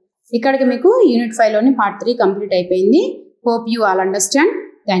కెమికల్. ఇక్కడికి మీకు యూనిట్ 5 లోని పార్ట్ 3 కంప్లీట్ అయిపోయింది. Hope you all understand.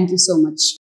 Thank you so much.